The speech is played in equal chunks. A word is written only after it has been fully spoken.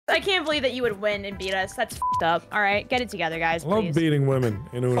I can't believe that you would win and beat us. That's f***ed up. All right, get it together, guys. I love beating women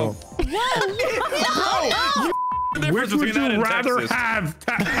in Uno. Which would you rather have?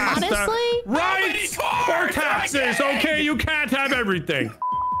 Honestly? Rights or taxes? Okay, you can't have everything.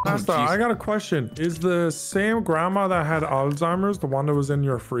 Pasta, I got a question. Is the same grandma that had Alzheimer's the one that was in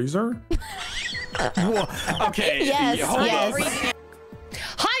your freezer? Okay. Yes, yes.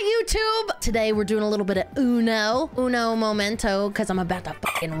 Hi, YouTube. Today we're doing a little bit of Uno Momento because I'm about to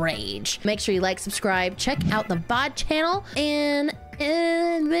fucking rage. Make sure you like, subscribe, check out the Vod Channel, and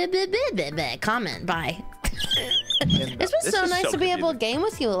comment. Bye. It's been so nice to be able to game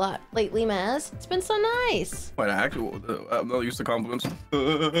with you a lot lately, Maz. It's been so nice. What actual? I'm not used to compliments.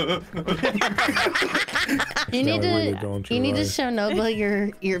 You need to show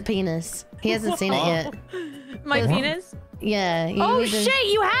Nogla your penis. He hasn't seen it yet. My penis? Yeah. Oh shit,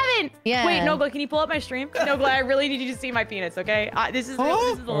 you haven't. Yeah. Wait, Nogla, can you pull up my stream? Nogla, I really need you to see my penis, okay? This is a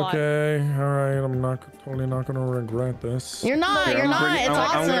lot. Okay, all right. I'm totally not gonna regret this. You're not. It's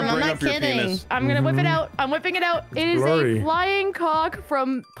awesome. I'm not kidding. I'm gonna whip it out. I'm whipping it out. It is a flying cock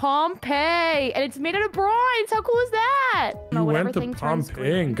from Pompeii, and it's made out of bronze. How cool is that? You went to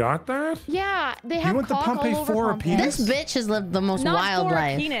Pompeii and got that? Yeah, they have. You went to Pompeii for a penis? This bitch has lived the most wild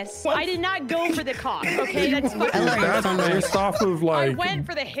life. Penis. I did not go for the cock. Okay, that's fucking. Based off of like. I went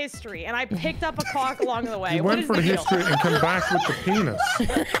for the history, and I picked up a cock along the way. You went for the history and come back with the penis.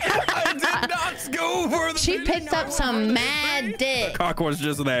 I did not go for the. She picked up some mad dick. The cock was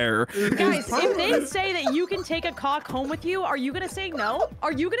just there. Guys, if they say that you can take a cock home with you, are you gonna say no?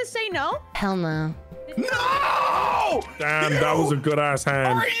 Are you gonna say no? Hell no. No! Damn, that was a good ass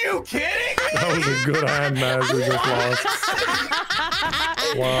hand. Are you kidding? That was a good hand, Maz. We just lost.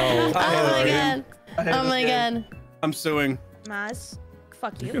 Wow. Oh my god. Oh my god. I'm suing. Maz,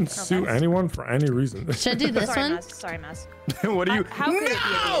 fuck you. You can sue anyone for any reason. Should I do this one? Sorry, Maz. What do you? How could it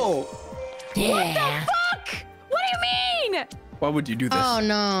be? Yeah. What the fuck? What do you mean? Why would you do this? Oh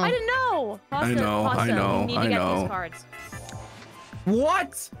no. I didn't know. Pasta, I know. You need to get these cards.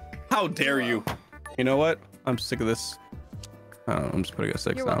 What? How dare you? You know what? I'm sick of this. I'm just putting a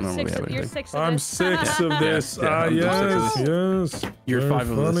 6. I don't know if we have anything. I'm 6 of this. Yes. You're 5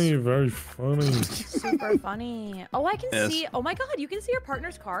 of this. Funny, very funny. Super funny. Oh, I can see. Oh my god, you can see your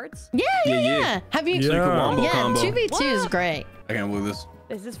partner's cards. Yeah. Have you? So you can wombo combo. 2v2 is great. I can't believe this.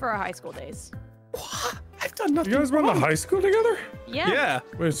 This is for our high school days. What? I've done nothing. You guys went to high school together? Yeah. Yeah.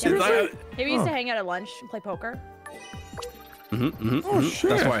 Wait, seriously? Hey, we used to hang out at lunch and play poker. Oh shit.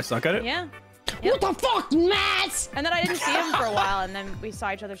 That's why I suck at it? Yeah. What the fuck, Matt? And then I didn't see him for a while, and then we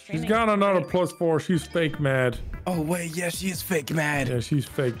saw each other streaming. She's got another +4. She's fake mad. Oh wait, yeah, she is fake mad. Yeah, she's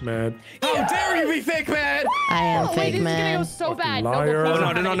fake mad. How dare you be fake mad? I am fake mad. This is gonna go so bad. Liar.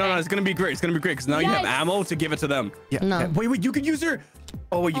 Oh no! It's gonna be great. It's gonna be great because now you have ammo to give it to them. Yeah. No. Wait, you could use her.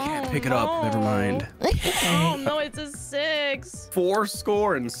 Oh wait, you can't pick it up. Never mind. Oh no, it's a 6.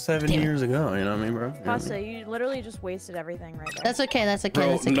 4-7 years ago. You know what I mean, bro? Pasta, you literally just wasted everything right there. That's okay. That's okay.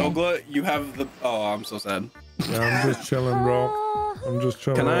 Bro, That's okay. Nogla, you have the. Oh, I'm so sad. Yeah, I'm just chilling, bro. I'm just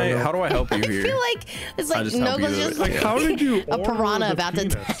chilling. Can I? Right how do I help you I here? feel like it's like Nogla's just like, how did you a piranha order about the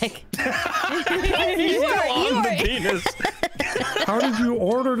to penis? attack. You are on the penis. How did you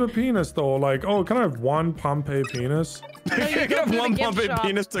order the penis though? Like, oh, can I have one Pompeii penis? You can have one Pompeii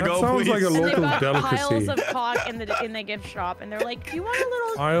penis to go, sounds please. like a local got delicacy. piles of cock in the gift shop, and they're like, "Do you want a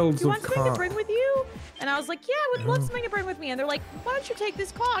little? Piles do you want of something to cock. bring with you?" And I was like, "Yeah, I would love something to bring with me." And they're like, "Why don't you take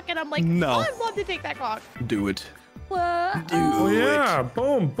this cock?" And I'm like, No. "Oh, I'd love to take that cock." Do it. What? Oh yeah,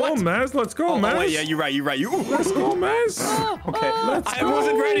 boom, Maz. Let's go, Maz. Oh wait, yeah, you're right. Let's go, Maz. Okay. I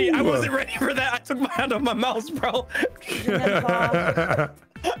wasn't ready. I wasn't ready for that. I took my hand off my mouse, bro.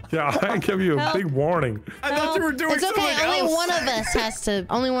 Yeah, I give you a big warning. I thought you were doing It's okay. something else.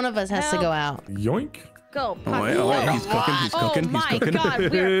 Only one of us has to go out. Yoink. Go. Oh wait, he's cooking. He's cooking. Oh my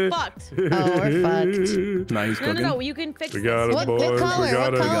god, we're fucked. Oh, we're fucked. Nah, he's cooking. No, you can fix We this. got it, What boys. color? We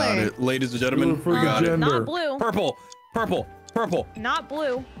got What it. color? Got it. Ladies and gentlemen, For we got it. gender. Not blue. Purple. Not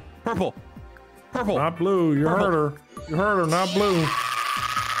blue. You heard her. You heard her. Not blue.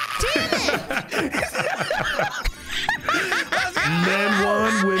 Men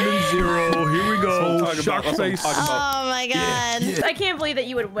 1, women 0. Here we go. Shock face. Oh my god. Yeah. I can't believe that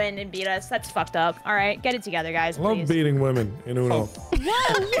you would win and beat us. That's fucked up. All right, get it together, guys. I love Please. beating women in Uno. You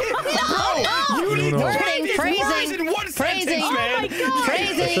need No. 20 Phrasing. words in one Phrasing. sentence, Oh man. my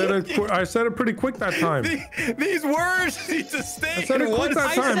God. I said it pretty quick that time. These words need to stay I said it in quick one that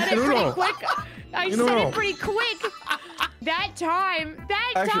I time. said it Uno. pretty quick. I Uno. said it pretty quick. That time.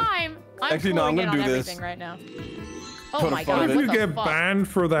 Actually- I'm actually, no, I'm pulling gonna in do on this. everything right now. Oh my god, If what you the get fuck? banned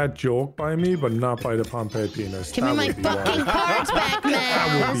for that joke by me, but not by the Pompeii penis. Give me my fucking cards back,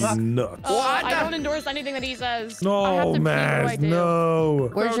 That would man. be nuts. I don't endorse anything that he says. I have No, to pee, what do man, I do? no.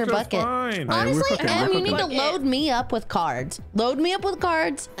 Where's your Just bucket? fine. Honestly, cooking, Em, we're you need to cooking. load me up with cards. Load me up with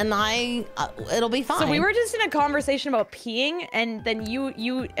cards, and it'll be fine. So we were just in a conversation about peeing, and then you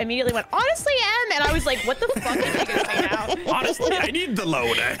immediately went, honestly, Em, and I was like, what the fuck are you gonna say now? Honestly, I need the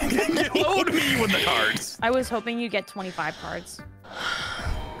load. Load me with the cards. I was hoping you'd get 25 cards.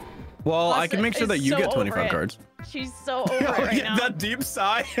 Well, I Plus, can make sure is that you so get over 25 it. cards. She's so over it right now. That deep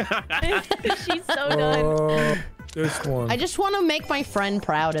sigh. She's so done. This one. I just want to make my friend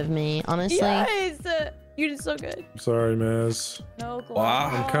proud of me, honestly. Yes, you did so good. Sorry, Miz. No, Wow.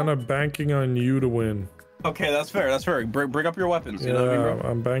 I'm kind of banking on you to win. Okay, that's fair. That's fair. Bring up your weapons. You Yeah, know what I mean,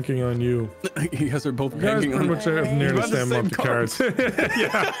 I'm banking on you. bro? You guys are both You guys banking pretty on. much have nearly You have the same same amount of cards.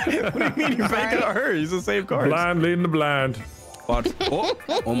 Yeah. What do you mean you're banking on her? He's the same cards. Blind leading the blind. Watch. Oh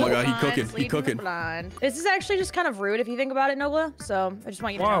my god, he Blinds cooking. He leading the cooking. blind. This is actually just kind of rude if you think about it, Nogla. So I just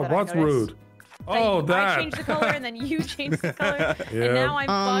want you to know Wow, that what's I noticed. rude? Oh, I that. changed the color and then you changed the color. Yeah. And now I'm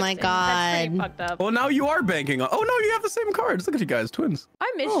Oh fucked, my and That's pretty God. fucked up. Well, now you are banking on. Oh no, you have the same cards. Look at you guys, twins.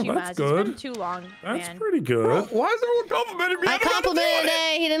 I missed Oh, you, that's Maz. good. It's been too long, That's man. pretty good. Why is everyone complimenting me? I complimented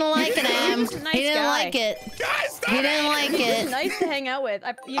it. He didn't like it, Em. He's a nice He didn't guy. like it. Guys, stop He it! didn't like He's it. nice to hang out with.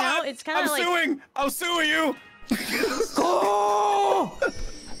 You know, it's kind I'm of like. suing. I'm suing you.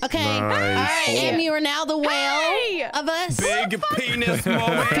 Okay. Nice. All right, Em, you are now the whale Hey! of us. Big penis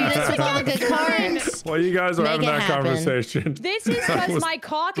moment. Penis with all the good cards. Well, you guys are Make having it that happen. conversation. This is I because was my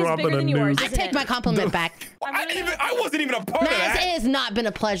cock is dropping bigger a than yours. nuke. I Isn't take it? my compliment back. I wasn't even a part of Maz, that. it has not been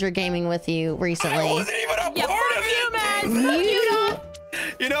a pleasure gaming with you I recently. wasn't even a Yeah, part fuck of you, it. man. Fuck you, dog.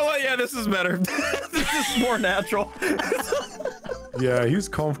 You know what? Yeah, this is better. This is more natural. Yeah, he's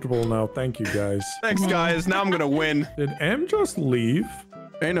comfortable now. Thank you, guys. Thanks, guys. Now I'm gonna win. Did M just leave?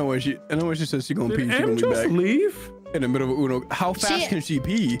 I know when she says she gonna pee. Did She M gonna be just back leave? in the middle of Uno. How fast She- can she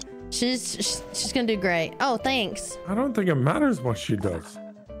pee? She's gonna do great. Oh, thanks. I don't think it matters what she does.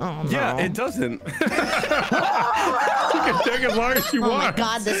 Oh no. Yeah, it doesn't. She can take as long as she Oh my wants.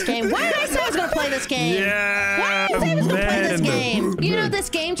 god, this game. Why did I say I was gonna play this game? Yeah, Why did I say I was gonna play this man. game? You know, this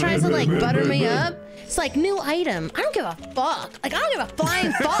game tries to like butter me up. It's like new item. I don't give a fuck. Like I don't give a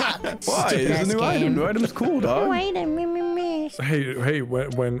flying fuck. Why? Stupid It's ass a new item. game. New item's cool, dog. New item. Me. Hey,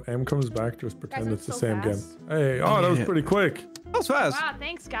 when M comes back, just pretend I'm it's the so same fast. game. Hey, oh, that was yeah. pretty quick. That was fast. Wow,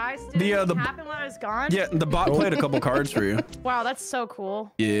 thanks, guys. Did The, it the- happen when I was gone? Yeah, the bot played a couple cards for you. Wow, that's so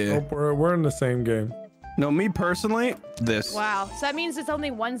cool. Yeah. Oh, we're in the same game. No, me personally, this. Wow. So that means it's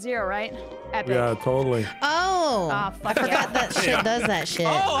only 1-0, right? Epic. Yeah, totally. Oh, Ah, I fuck forgot that shit does that shit. Oh,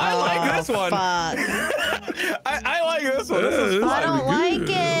 I like this one. Fuck. I like this one. This is I fun. don't like it.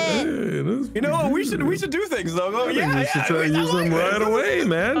 Hey, this You know what? We should do things though. Oh, yeah, you should yeah, try to use them right away,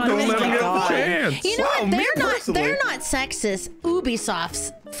 man. Oh, Don't this let is them get God. a chance. You know Wow, what? me personally. They're not sexist.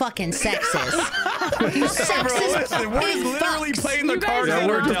 Ubisoft's fucking sexist. You Bro, sexist listen, we're fucking literally fucks. playing the You guys cards are Yeah, that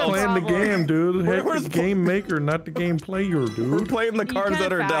we're are just dealt. playing the problem. game, dude. Hey, We're the game maker, not the game player, We're dude. playing the You cards can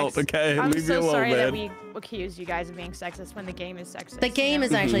that are facts. dealt. Okay, I'm leave me so alone, sorry that man. we accused you guys of being sexist when the game is sexist. The game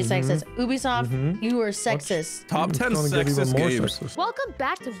is actually sexist. Ubisoft, you are sexist. Top 10 It's gonna get even sexist more games. sexist. Welcome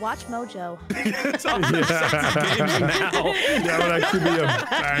back to Watch Mojo. Top 10 sexist games now. That would actually be a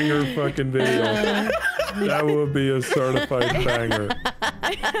banger fucking video. That would be a certified banger.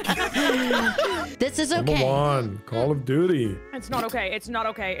 This is Number okay. one, Call of Duty. It's not okay. It's not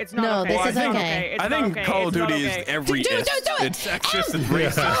okay. It's not No, okay. this It's is not okay. It's I not think okay. Call of It's not Duty okay. is every Do it, ist. do it, do it. It's sexist, it's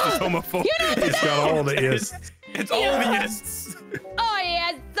racist, it's homophobic. It's got all the ists. It's all the ists. Oh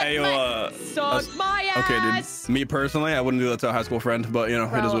yeah, suck Hey, my, suck my ass. Okay, dude. Me personally, I wouldn't do that to a high school friend, but you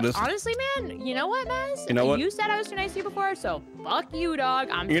know, it is what it is. Honestly, man, you know what, Maz? You know what? You said I was too nice to you before, so fuck you, dog.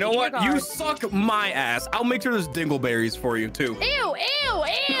 I'm You know taking what? your You card. suck my ass. I'll make sure there's dingleberries for you too. Ew, ew,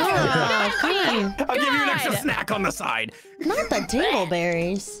 ew. Oh, come on. I'll give you an extra God. snack on the side. Not the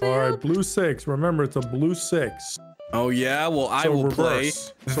dingleberries. All right, blue 6. Remember, it's a blue 6. Oh yeah, well I So will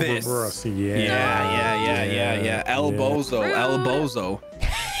reverse. play So this. reverse. Yeah. El Bozo, El Bozo.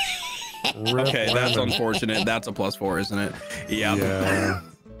 Okay, that's unfortunate. That's a +4, isn't it? Yep. Yeah.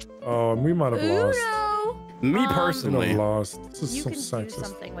 Oh, we might have lost. Uno. Me We might have personally, lost. This is You so can do sexist.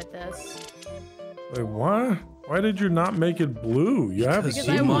 something with this. Wait, what? Why did you not make it blue? You have it Because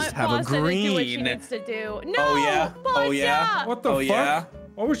You I blue. must want have a Pasta to do what she green. needs to do. No, Oh, yeah? Oh, Pasta! yeah? What the Oh, fuck? yeah?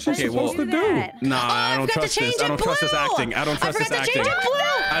 What was she Okay, supposed well- to do? that. nah, Oh, I don't forgot to trust change this. I it don't trust this blue. acting. I don't trust this forgot to acting. change it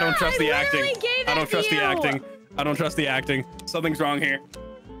blue. I don't trust the I acting. literally gave I that don't trust to the you. acting. I don't trust the acting. Something's wrong here.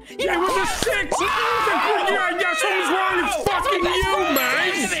 Yeah, it was a 6. Yeah, something's wrong. It's fucking you,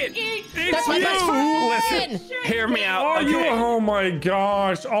 man. That's my best friend. Listen, hear me out. Are you? Okay. Oh my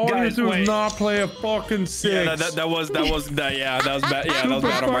gosh! All Guys, you do wait. is not play a fucking six. Yeah, that was bad. Yeah, that was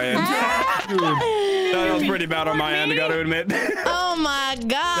bad on my end. That was pretty bad on my end. I gotta admit. Oh my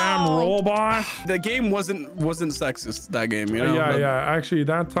god. Damn robot. The game wasn't sexist. That game, you know. Yeah. Actually,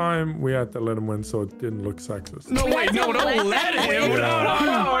 that time we had to let him win, so it didn't look sexist. No, wait, no, don't let him.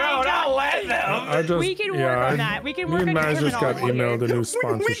 No, don't let them. We can work on that. We can work on Me and Maz just got terminology. emailed a new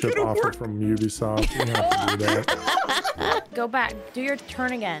sponsorship offer from Ubisoft. We have to do that. Go back. Do your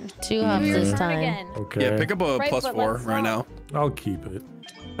turn again. 2 hops this Turn time. again. Okay. Yeah, pick up a Right, but +4 let's right now. I'll keep it.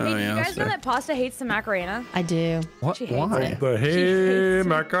 Oh Hey, yeah. you guys know that Pasta hates the Macarena? I do. What? She hates Why? it. The hey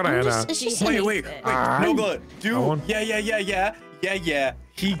Macarena. It's just Wait. Nogla, want- Yeah.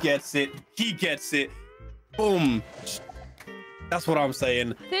 He gets it. Boom. That's what I'm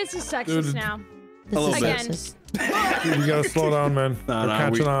saying. This is sexist Dude. now. This A is little bit. sexist. Dude, you gotta slow down, man. Nah,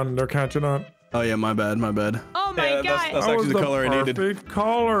 They're catching on. Oh yeah, my bad. Oh my Yeah, god. that's That actually was the color I needed. perfect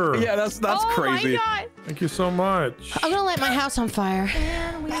color. Yeah, that's oh crazy. my god. Thank you so much. I'm gonna light my house on fire.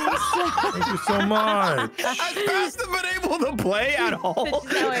 Thank you so much. Has Pasta been able to play at all?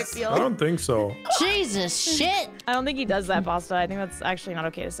 This is how I feel. I don't think so. Jesus shit. I don't think he does that, Pasta. I think that's actually not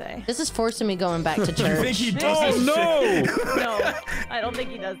okay to say. This is forcing me going back to You think church. he does Oh this no! No, I don't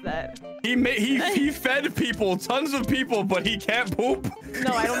think he does that. shit? He fed people, tons of people, but he can't poop.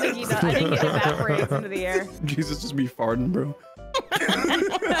 No, I don't think he does. I think it evaporates into the air. Jesus, just be farting, bro.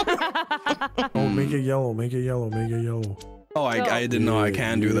 Oh, make it yellow. Make it yellow. Make it yellow. Oh, I didn't know I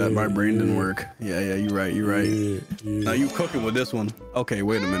can do that. My brain didn't work. Yeah, you're right. Yeah. Now you cooking with this one. Okay,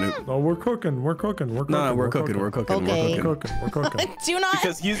 wait a minute. No, we're cooking. We're cooking. We're cooking. No, we're cooking. We're Okay. cooking. We're cooking. Do not.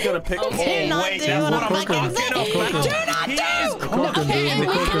 Because he's gonna pick. Do not do that's what what I'm I'm talking saying. about. Do not He do. is Cooking, Okay, dude. and we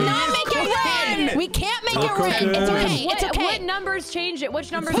We're cooking. cannot make it red. We can't make it red. It's okay. It's What okay. numbers change it?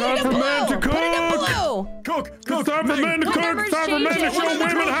 Which numbers Put change it in for it? men to blue. Put it in cook. blue. Cook. It's time for men to What cook. numbers It's time for change men to it? show What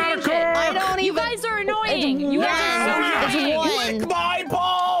numbers women how to change cook. it? I don't You even. guys are annoying. You guys are so It's annoying. one. Lick my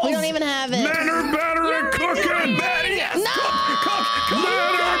balls. We don't even have it. Men are better at cooking. Yes. No.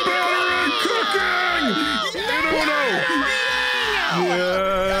 Men are better at cooking.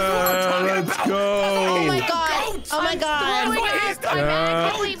 Yeah, let's Oh go. my god. Oh my god. Yeah.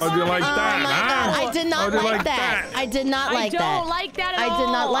 How'd you like Oh that? my huh? god. I did not How'd you like like that. I did not like I that. don't like that at I all.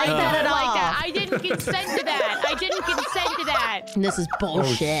 did not like that at I don't all. like that. I didn't consent to that. I didn't consent to that. This is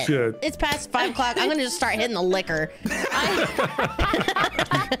bullshit. shit. It's past 5 o'clock. I'm gonna just start hitting the liquor.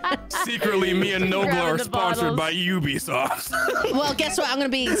 Secretly, me and Nogla Grabbing are the sponsored bottles. by Ubisoft. Well, guess what? I'm gonna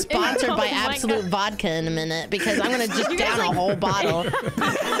be sponsored Oh by my Absolute Vodka in a minute because I'm gonna just down a whole bottle.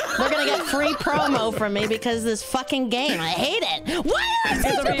 They're gonna get free promo from me because of this fucking game. I hate it. Why are I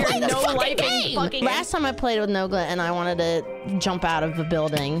supposed to Because of play your this fucking no-lifing game? fucking- Last time I played with Nogla and I wanted to jump out of the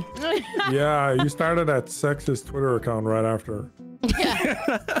building. Yeah, you started that sexist Twitter account right after.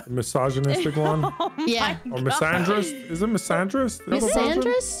 The misogynistic one. Yeah. Or misandrist? Is it misandrist? The other version?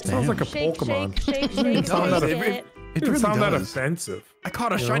 Misandrist? Sounds like a Shake, Pokemon. shake, shake, shake, Sound that shake a- it. It Didn't really sound that does. offensive. I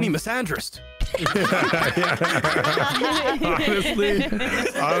caught a shiny misandrist.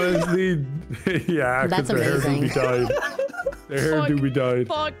 Honestly, yeah, because That's their hair amazing. doobie died. Their hair doobie died.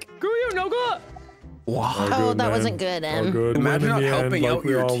 Fuck. Screw you, Nogla. Wow. Oh, Good, that man. wasn't good, All Em. good. Imagine Win in not the helping end, out like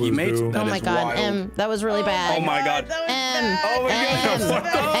we your always teammates. do. That Oh my is god, wild. Em, that was really bad. Oh my god. Em, Oh my god. Em, What the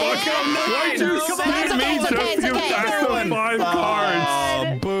fuck? Why'd you Come on, spin it's me okay, it's just okay, it's you okay. cast the 5 cards?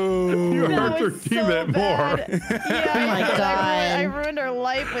 Oh, boo. You That hurt your was so teammate bad. more. Yeah, Oh my I God. ruined her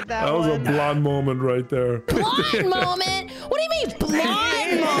life with that, That was a one. blonde moment right there. Blonde moment? What do you mean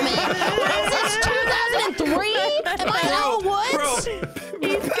blonde moment? What is this, 2003? Am I Al Woods?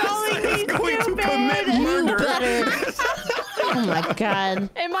 He's calling me Going to stupid. commit You murder. better. Oh my god.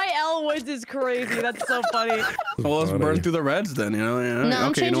 And my L Woods is crazy. That's so funny. Well, let's Funny. burn through the reds then, you know? Yeah. No, I'm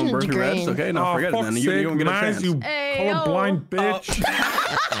okay, you changing don't it burn to through reds. green. Okay, no, Oh, forget it fuck's then. You sake, don't get a Maz, chance. you Hey, colorblind bitch. I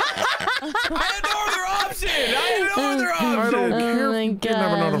had no other option. I had no other I option. don't care. Oh my You can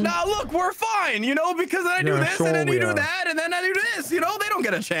have another. God. Now look, we're fine, you know, because I do Yeah, this sure and then we you do are. that and then I do this. You know, they don't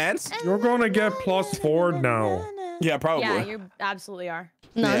get a chance. You're gonna get +4 now. Yeah, probably. Yeah, you absolutely are.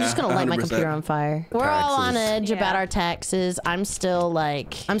 No, I'm Yeah, just gonna light my 100%. computer on fire. We're all on Taxes. edge about Yeah. our taxes. I'm still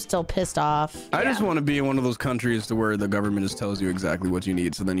pissed off. I just want to be in one of those countries to where the government just tells you exactly what you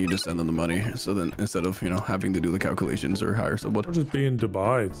need, so then you just send them the money. So then instead of, you know, having to do the calculations or hire someone. We're just being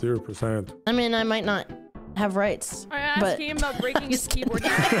Dubai, 0%. I mean, I might not have rights. I asked but him about breaking his keyboard.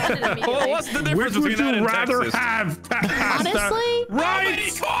 Well, what's the difference Which would between that you and rather Texas? have? Honestly?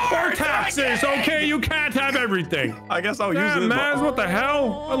 Rights or taxes? Okay, you can't have everything. I guess I'll Yeah, use it. man, what the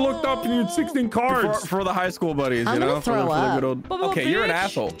hell? I looked up and you had 16 cards. For the high school buddies, I'm you know? gonna throw for the up. good old... Bubble Okay, you're an fish.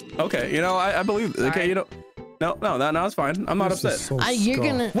 asshole. Okay, you know, I believe... Okay, you know... No, it's fine. I'm not This upset. is so You're scuffed.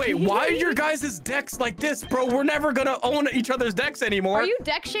 gonna. Wait, why are your guys' decks like this, bro? We're never gonna own each other's decks anymore. Are you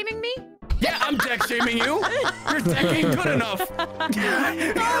deck shaming me? Yeah, I'm deck shaming you. Your deck ain't good enough. Oh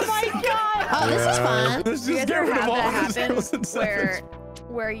my god! Oh, this is fun. Let's You just guys get ever rid of have all that the happen zeros and sevens.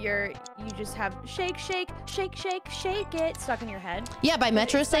 where you just have shake it stuck in your head? Yeah, by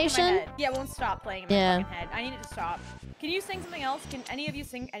Metro Stuck in my Station. head. Yeah, it won't stop playing in my Yeah. fucking head. I need it to stop. Can you sing something else? Can any of you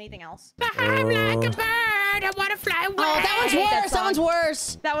sing anything else? I'm like a bird. I want to fly away. Oh, that one's I hate worse. That song. one's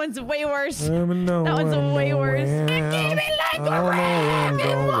worse. That one's way worse. That one's way worse.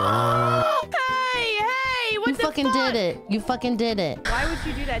 Hey, You what the fucking fuck? did it. You fucking did it. Why would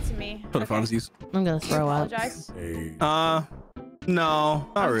you do that to me? For the funsies. I'm gonna throw up. Apologize. No,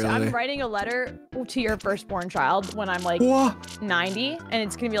 not really. I'm writing a letter to your firstborn child when I'm like What? 90, and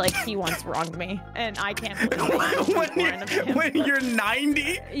it's gonna be like he once wronged me, and I can't believe it. when you're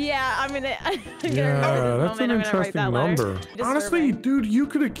 90? Yeah, I'm gonna remember this Yeah, that's moment. an I'm gonna write interesting that letter. number. Honestly, Disturbing. dude, you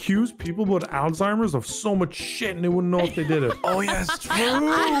could accuse people with Alzheimer's of so much shit and they wouldn't know if they did it. Oh, yeah, it's true.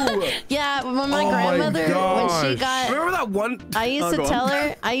 Yeah, when my Oh my grandmother, when she gosh. got, Remember that one? I used Oh, to go on. tell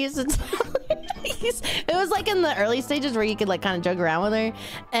her, it was like in the early stages where you could like kind of joke around with her,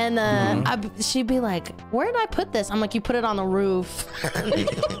 and she'd be like, "Where did I put this?" I'm like, "You put it on the roof." And then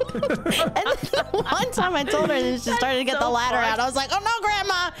one time I told her, and she started to get the ladder out. I was like, "Oh no,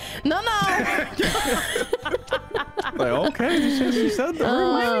 Grandma, no." Like, okay, she said that.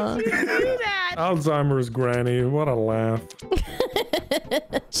 Why would you do that? Alzheimer's granny, what a laugh.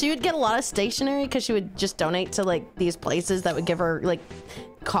 She would get a lot of stationery because she would just donate to like these places that would give her like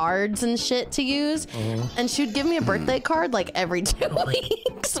cards and shit to use, and she would give me a birthday card like every 2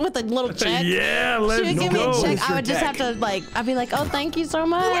 weeks with a little check. Yeah, She let's would give me a go. check. I would just have to like, I'd be like, "Oh, thank you so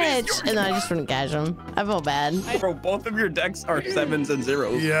much," and then I just wouldn't cash them. I feel bad. Bro, both of your decks are 7s and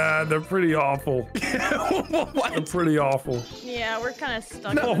 0s. Yeah, they're pretty awful. They're What? pretty awful. Yeah, we're kind of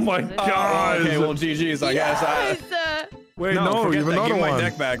stuck. Oh in this my position. God. Okay, well, GG's, I guess. Guys, Wait, no, forget you have that. another Give one. my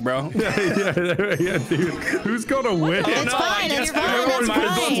deck back, bro. yeah, dude. Who's gonna win? It's no, fine. I It's guess fine. It's everyone's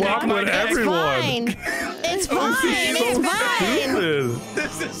just fine. swapping with It's everyone. fine. It's This fine. is It's so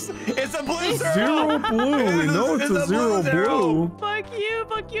fine. stupid. It's a blue Zero blue. We know it's a zero blue. fuck you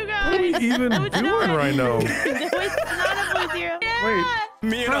What are guys. we even No, it's doing not. right now? No, it's not a blue zero. Wait.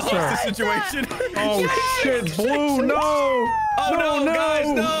 Me in a Pastor. hostage situation. Oh shit, blue, no! Oh, no, no! guys,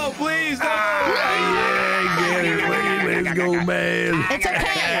 no, please, no. Yeah, get it, let's go, man. It's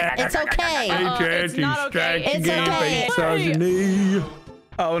okay. It's okay. It's not okay. It's okay. Misogyny.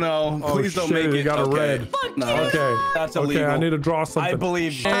 Oh, no, Oh, please don't shit, make you it. got a okay. red. No, Okay. that's Okay, illegal. I need to draw something. I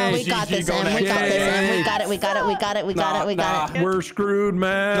believe. Oh, we got this, Em. We got this, Em. We got it. We got it. We got it. We got it. We got it. We're screwed,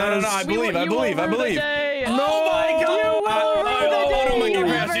 man. No, I believe. You No! will rue the day. Oh my God! You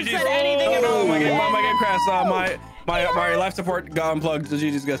never said anything about Oh my it. God! My game crash. My life support got unplugged. So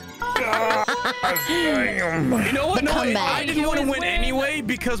GG's guys. You know what? No, comeback. I didn't want to win anyway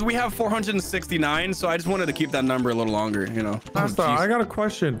because we have 469. So I just wanted to keep that number a little longer. You know. Pastor, I got a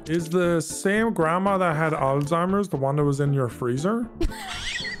question. Is the same grandma that had Alzheimer's the one that was in your freezer?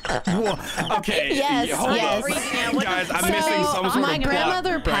 Okay. Yes, hold yes. up. Guys, I'm missing some sort my of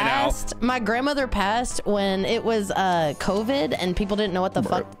grandmother plot right now. passed. My grandmother passed when it was COVID and people didn't know what the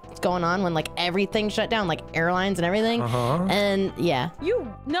fuck was going on when like everything shut down, like airlines and everything. And yeah.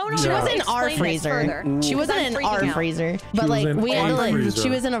 No. She Yeah. wasn't in our Explain this freezer. further. She wasn't I'm in freaking our out. freezer. But was like in we had to our like freezer. she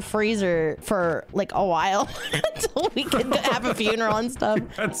was in a freezer for like a while until we could have a funeral and stuff.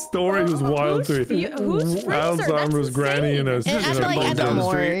 That story was wild to me. Whose freezer? Alzheimer's That's granny in a, And at, in a like at the down the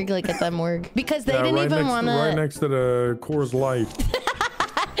street. morgue, like at the morgue. Because they Yeah, didn't right even next, want right next to the Coors Light.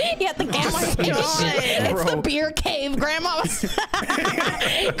 Yeah, the gas station. It's the beer cave. Grandma was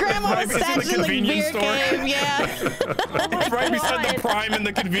Grandma was Right beside the stashed in the convenience beer store. cave. Yeah. Right beside the Prime in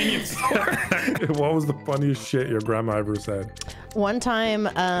the convenience store. What was the funniest shit your grandma ever said? One time,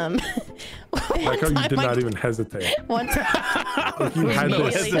 Like how you did not even hesitate. One time, Like you had Really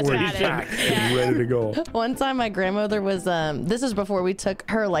this story got it. packed Yeah. and ready to go. one time, my grandmother was. This is before we took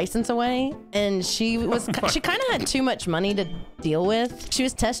her license away, and she was. She kind of had too much money to deal with. She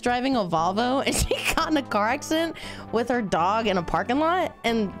was test driving a Volvo, and she got in a car accident with her dog in a parking lot,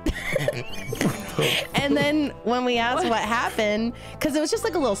 and And then when we asked what happened, because it was just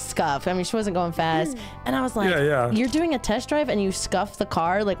like a little scuff. I mean, she wasn't going fast. And I was like, you're doing a test drive and you scuff the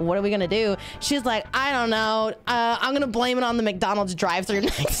car. Like, what are we going to do? She's like, I don't know. I'm going to blame it on the McDonald's drive-thru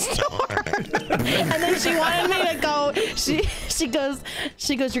next door. And then she wanted me to go. She goes,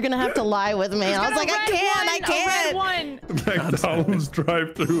 you're going to have to lie with me. And I was like, I can't. McDonald's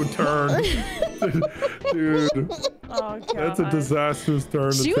drive-thru turn. Dude. Oh, God. That's a disastrous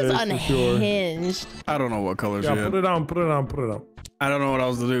turn. She was unhinged. I don't know what color she had. Put it on. I don't know what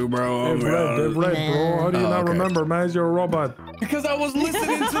else to do, bro. It's red, bro. How do you not remember, man? You're a robot. Because I was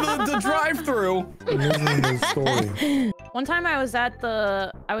listening to the drive-thru. One time I was at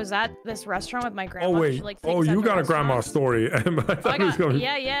this restaurant with my grandma. Oh wait. You got a grandma story. Yeah.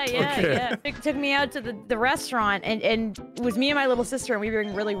 It took me out to the restaurant, and it was me and my little sister, and we were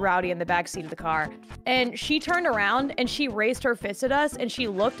being really rowdy in the back seat of the car. And she turned around and she raised her fist at us, and she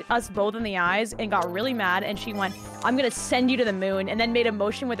looked us both in the eyes and got really mad, and she went, "I'm gonna send you to the moon," and then made a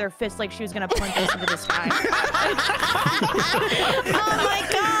motion with her fist like she was gonna punch us into the sky. Oh my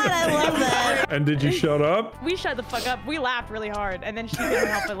God, I love that. And did you shut up? We shut the fuck up. We laughed really hard, and then she couldn't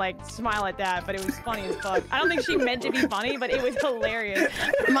help but like smile at that, but it was funny as fuck. I don't think she meant to be funny, but it was hilarious.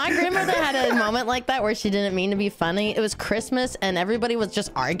 My grandmother had a moment like that where she didn't mean to be funny. It was Christmas and everybody was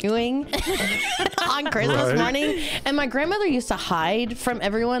just arguing on Christmas morning. And my grandmother used to hide from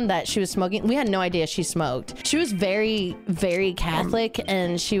everyone that she was smoking. We had no idea she smoked. She was very, very Catholic,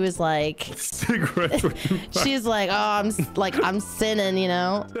 and she was like, cigarettes. She's like, oh, I'm sinning, you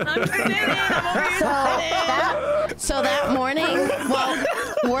know? I'm sinning. I'm over here sinning. So that morning,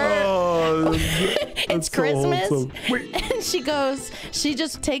 well, it's Christmas, so and she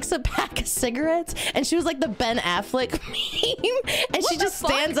just takes a pack of cigarettes, and she was like the Ben Affleck meme, and she just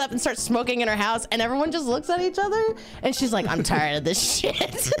stands up and starts smoking in her house, and everyone just looks at each other, and she's like, I'm tired of this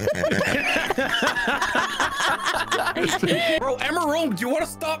shit. Bro, Emerome, do you want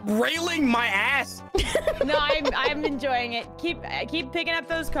to stop railing my ass? No, I'm enjoying it. Keep picking up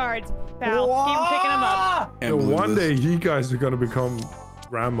those cards, pal. Keep picking them up. And one day you guys are gonna become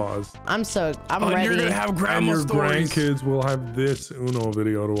grandmas. I'm ready. You're gonna have grandma stories. Grandkids will have this Uno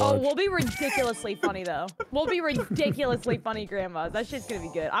video to watch. Oh, we'll be ridiculously funny though. We'll be ridiculously funny grandmas. That shit's gonna be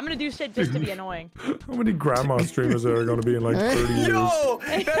good. I'm gonna do shit just to be annoying. How many grandma streamers are gonna be in like 30 years? Yo,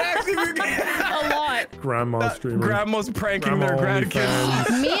 that actually a lot. Grandma streamers. Grandma's pranking their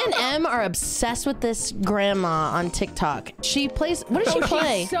grandkids. Me and Em are obsessed with this grandma on TikTok. She plays. What does she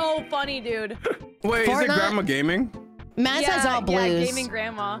play? She's so funny, dude. Wait, Fortnite? Is it grandma gaming? Matt says all blues. Yeah, gaming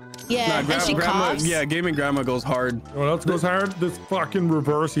grandma. Yeah, and she coughs. Yeah, gaming grandma goes hard. What else goes hard? This fucking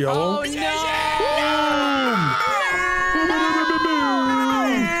reverse yellow. Oh no!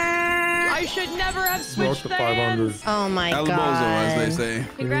 I should never have switched the hands. Oh my God. Elbozo, as they say.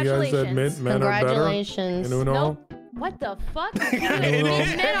 Congratulations. You guys admit men are better in Uno? Nope. What the fuck?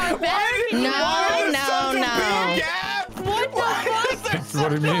 Men are better? No. What the fuck? What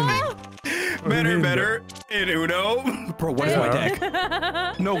do you mean? Men are better in Uno. Bro, what is my deck?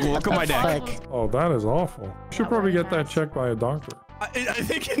 Nogla, look at my deck. Oh, that is awful. You should probably get that checked by a doctor. I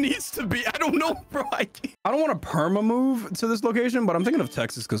think it needs to be. I don't know, bro. I don't want to perma move to this location, but I'm thinking of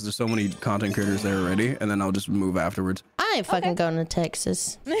Texas because there's so many content creators there already, and then I'll just move afterwards. I ain't fucking going to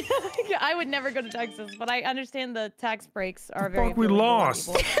Texas. I would never go to Texas, but I understand the tax breaks are very. Fuck, we lost.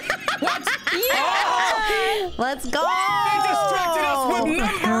 What? Yeah! Oh! Let's go! They distracted us with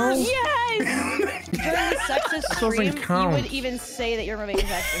numbers! Yes! During the sexist stream, count. you would even say that you're moving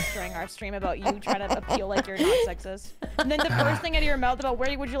sexist during our stream about you trying to appeal like you're not sexist. And then the first thing out of your mouth about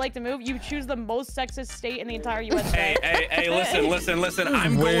where would you like to move, you choose the most sexist state in the entire USA. Hey, listen.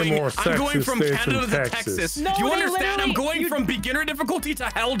 I'm going from Canada to Texas. No, Do you understand? I'm going from beginner difficulty to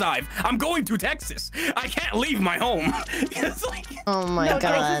hell dive. I'm going to Texas. I can't leave my home. It's like... Oh my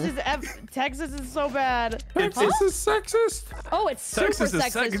God. Texas is so bad. Texas is sexist? Oh, it's super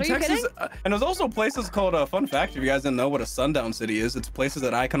sexist. Are you kidding? And there's also places called, fun fact, if you guys didn't know what a sundown city is, it's places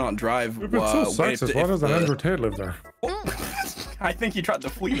that I cannot drive. If it's so sexist, why doesn't Andrew Tate live there? I think he tried to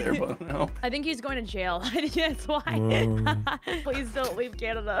flee there, but no. I think he's going to jail. That's why. Please don't leave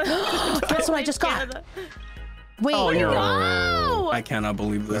Canada. Guess what I just got? Wait. Oh, no. I cannot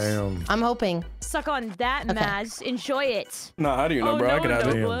believe this. Damn. I'm hoping. Suck on that, Maz. Enjoy it. No, how do you know, bro? No, I could have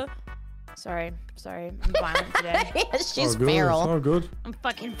it. Sorry. I'm violent today. She's feral. It's all good. I'm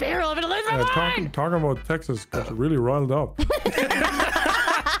fucking feral. I'm gonna lose my mind. Talking about Texas got you really riled up.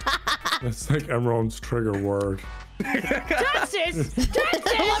 It's like Emerome's trigger word. Texas!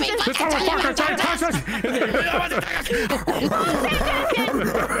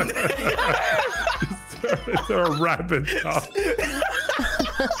 It's a rabbit top.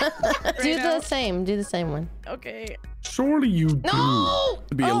 Do the same. Do the same one. Okay. Surely you do. No!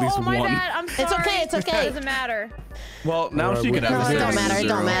 To be at least my one. bad. I'm sorry. It's okay. It's okay. It doesn't matter. Well, now Alright, she we could can have do It a don't matter. It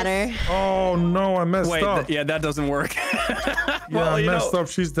don't matter. Oh no, I messed Wait, up. yeah, that doesn't work. Yeah, I messed up.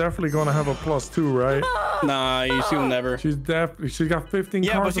 She's definitely gonna have a +2, right? Nah, she will never. She got 15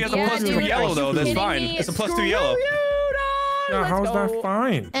 Yeah, but cards. she has of a Yeah, plus dude, 2 yellow are though. you That's kidding fine. me? It's a plus 2 Screw yellow. you, dog. Yeah, Let's how's go. that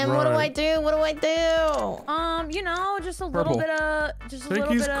fine? And what do I do? What do I do? You know, just a Purple. little bit of, Take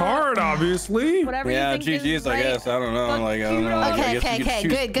his card, obviously. whatever Yeah, you think GG's, is I right. guess. I don't know. Fuck Like, I don't you, know. dog. Like, I Okay, guess you okay,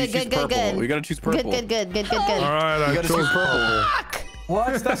 choose- good, you good, choose good, good, purple. good. You gotta choose Good, purple. good, good, good, good, All good. right, You I gotta chose choose purple. Fuck!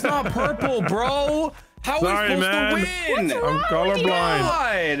 What? That's not purple, bro. How are Sorry, we supposed man. to win? I'm colorblind.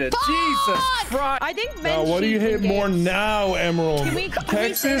 God, Jesus Christ. I think men What do you cheat in hate more games. now, Emerald? Can we say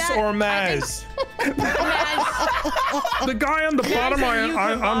Texas that? or Maz? The guy on the bottom, and you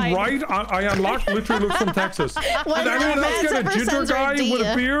on combined. right, I unlocked, literally looks from Texas. What Did anyone else Maz get a ever ginger sounds guy with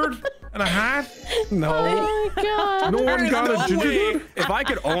a idea. beard and a hat? No. Oh my god. No one got a ginger dude? If I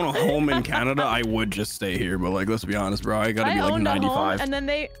could own a home in Canada, I would just stay here. But like, let's be honest, bro. I gotta I be like owned a home, 95. and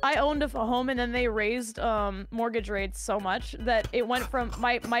then I owned a home, and then they raised mortgage rates so much that it went from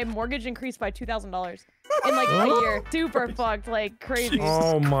my mortgage increased by $2,000 in like a year. Super fucked, like crazy.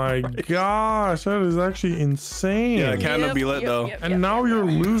 Oh my gosh, that is actually insane. Yeah, Canada be lit though. And now you're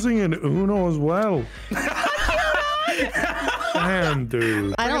losing in Uno as well. Damn,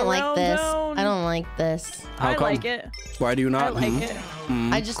 dude. I don't like Well this. done. I don't like this. I come? like it. Why do you I not? like it.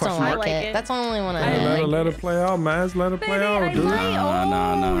 I just don't Question like mark? it. I like it. That's the only one I I don't like like. Let it play out, Maz. Let it play Baby, out, I dude. like-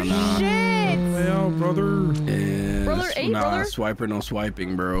 Nah. Shit. Play out, brother. Yes. Brother, hey, nah, brother. swiper no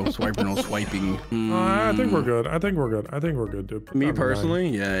swiping, bro. Swiper no swiping. I think we're good. I think we're good, dude. Me personally,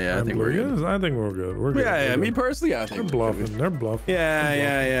 yeah, I think we're good. Yes, I think we're good. We're good. Yeah, We're me good. personally, I They're think. bluffing. They're bluffing.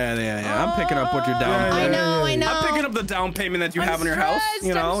 Yeah. I'm picking up what you're down. Yeah, yeah. I know. I'm picking up the down payment that you I'm have in your house. stressed,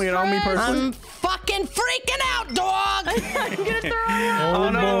 You know, I'm me stressed. personally. I'm fucking freaking out, dog! I'm gonna throw up. Oh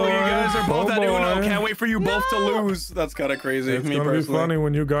no, you guys are both Oh, at Uno. boy. Can't wait for you both to lose. That's kind of crazy. It's me gonna be personally. funny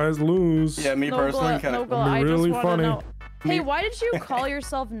when you guys lose. Yeah, me personally. Kind of. Nogla, I really just want funny. to know. Hey, why did you call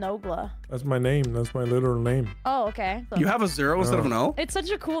yourself Nogla? That's my name. That's my literal name. Oh, okay. So You have a 0 instead of an O? it's such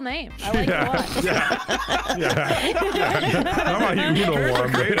a cool name. I like it a lot. How about you don't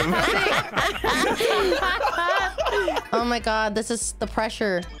want me? Oh my god, this is the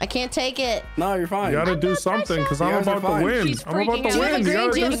pressure. I can't take it. No, you're fine. You gotta do something because I'm You guys are about to fine. win. She's I'm about freaking to out. win. You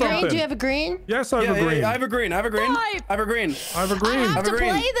gotta Do you do have a green? Do you something. have a green? Yes, I have a Yeah, green. I have a green. I have a green. Five. I have a green. I have a I green. have have to a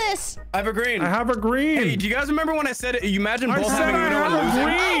green. play this. I have a green. I have a green. Hey, do you guys remember when I said it? You imagine I both said having I Uno and have a losing?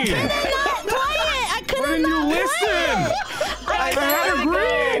 green. Not play it. I couldn't Why didn't you not play listen? it. I had a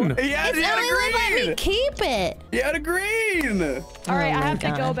green. Yeah, It's you had only let me a green. keep it. You had a green. All right, Oh I my have to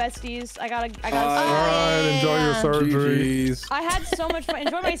go, God. besties. I gotta. All right, enjoy your surgery. GG's. I had so much fun.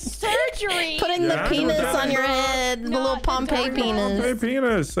 Enjoy my surgery. Putting Yeah, the penis no on your doubt. head, the No, little it's Pompeii adorable. penis. Hey,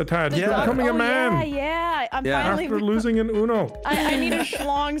 penis attached. You're Yeah. becoming a man. Yeah. I'm Yeah. finally. After losing in Uno. I need a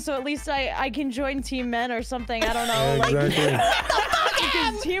schlong, so at least I can join Team Men or something. I don't know. Like, Exactly.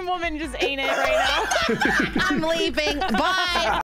 because Team Woman just ain't it right now. I'm leaving. Bye.